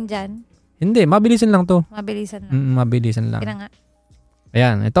mag-explain dyan? Hindi, mabilisan lang to. Mabilisan lang. Mabilisan lang. Kaya nga.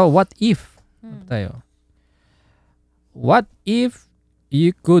 Ayan, ito, What If? Tayo. What if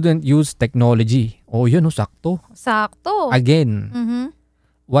you couldn't use technology? Oh, yun, sakto. Sakto. Again.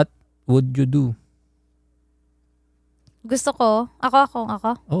 What would you do? Gusto ko, ako.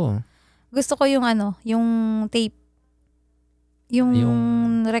 Oh. Gusto ko yung yung tape.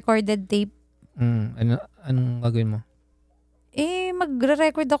 Yung recorded tape. Anong gagawin mo?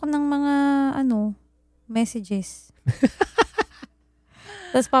 Magre-record ako ng mga messages.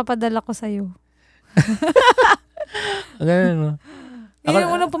 Tapos papadala ko sa'yo. Ganun mo. Yun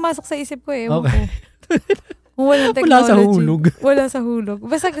yung unang pumasok sa isip ko Okay. Kung walang technology. Wala sa hulog. Wala sa hulog.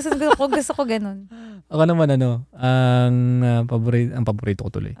 Basta gusto ko ganun. Ako naman ang paborito ko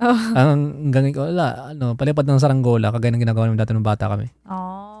tuloy. Ang gagawin ko, palipad ng saranggola, kagaya ng ginagawa namin dati nung bata kami.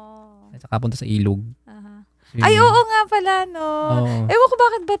 Oh. At saka punta sa ilog. Ay, oo nga pala, no. Ewan ko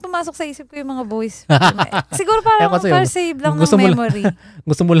bakit ba pumasok sa isip ko yung mga boys. Siguro parang para save lang ng memory.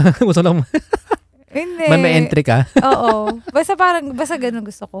 Gusto lang. Hindi. May entry ka? Oo. Basta ganun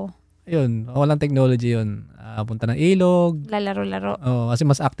gusto ko. Ayun, walang technology yun. Punta ng ilog. Lalaro-laro. Kasi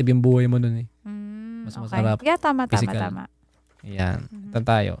mas active yung buhay mo nun eh. Mas okay. masarap. Yeah, tama. Ayan,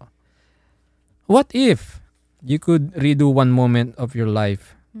 tayo. What if you could redo one moment of your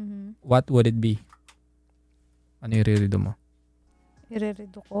life? What would it be? Ano yung re-redo mo?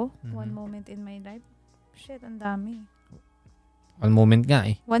 I-redo ko? One moment in my life? Shit, ang dami. One moment nga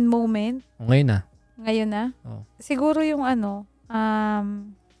eh. One moment? Ngayon na. Ngayon na? Siguro yung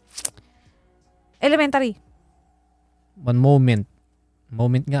elementary. One moment.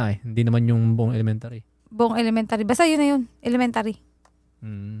 Moment nga eh. Hindi naman yung buong elementary. Buong elementary. Basta yun na yun. Elementary.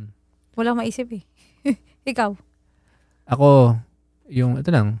 Walang maisip eh. Ikaw? Ako,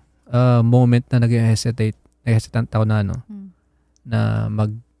 ito lang, moment na nag-hesitant ako na na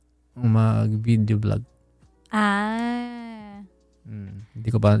mag-video vlog. Hindi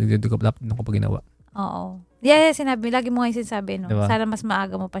ko pa ginawa. Oo. Yeah, sinabi. Lagi mo nga yung sinasabi, no? Diba? Sana mas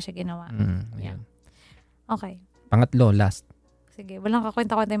maaga mo pa siya ginawa. Yeah. Okay. Pangatlo, last. Sige, walang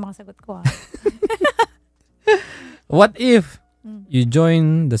kakwenta-kwenta yung mga sagot ko, ha? What if you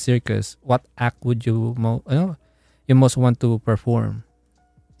join the circus? What act would you most want to perform?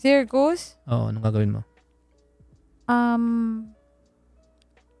 Circus? Oo, anong gagawin mo?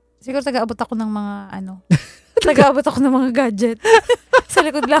 Siguro taga-abot ako ng mga taga-abot ako ng mga gadget. Sa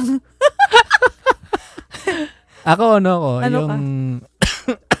likod lang. Ako, Ano yung...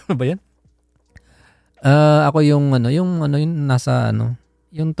 Ano ba yan? Ako yung nasa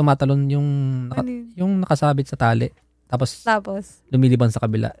yung tumatalon, yung nakasabit sa tali. Tapos lumilibang sa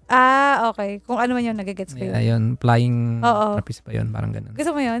kabila. Okay. Kung ano man yun, nagigets ko yun. Yun, flying trapeze pa yun, parang ganun.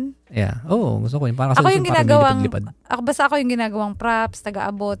 Gusto mo yun? Yeah. Oo, gusto ko yun. Parang ako yung ginagawang, ako yung ginagawang props,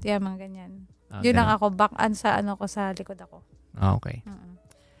 taga-abot, mga ganyan. Yun lang ako, back-an sa sa likod ako. Okay.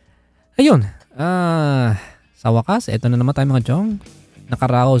 Ayun. Sa wakas, eto na naman tayo mga chong.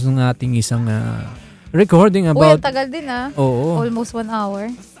 Nakaraos ng ating isang recording about... Uy, ang tagal din Oo. Almost 1 hour.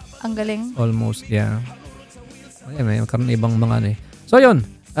 Ang galing. Almost, yeah. Ay, may magkaroon na ibang mga So, yun.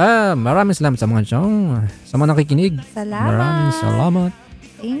 Maraming salamat sa mga chong. Sa mga nakikinig. Salamat. Maraming salamat.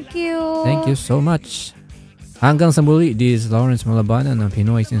 Thank you. Thank you so much. Hanggang sa muli, this is Lawrence Malabanan ng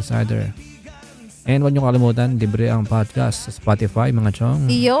Pinoy's Insider. And huwag niyo kalimutan, libre ang podcast sa Spotify, mga chong.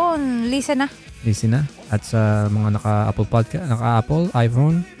 Iyon, listen na. At sa mga naka-Apple podcast, naka-Apple,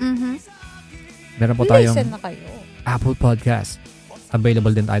 iPhone. Meron po tayong listen na kayo. Apple Podcast.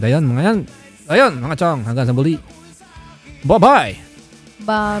 Available din tayo. Ayun, mga chong, hanggang sa muli. Bye-bye!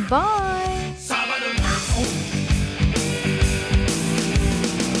 Bye-bye! Sabado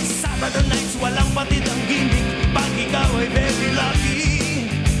nights, walang batid ang gimmick. Pag ikaw ay very lucky.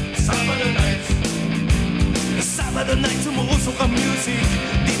 Sabado nights, umuusok ang music.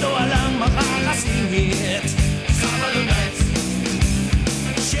 Dito walang makakasingit. Sabado nights.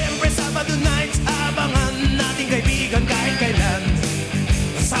 Siyempre Sabado nights, abangan nating kaibigan kahit kailan.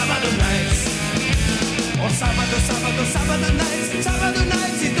 Sabado nights. Sabado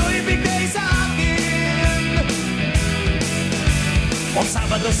nights, ito'y bigay sa akin.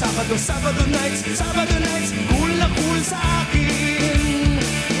 Sabado nights, cool na cool sa akin.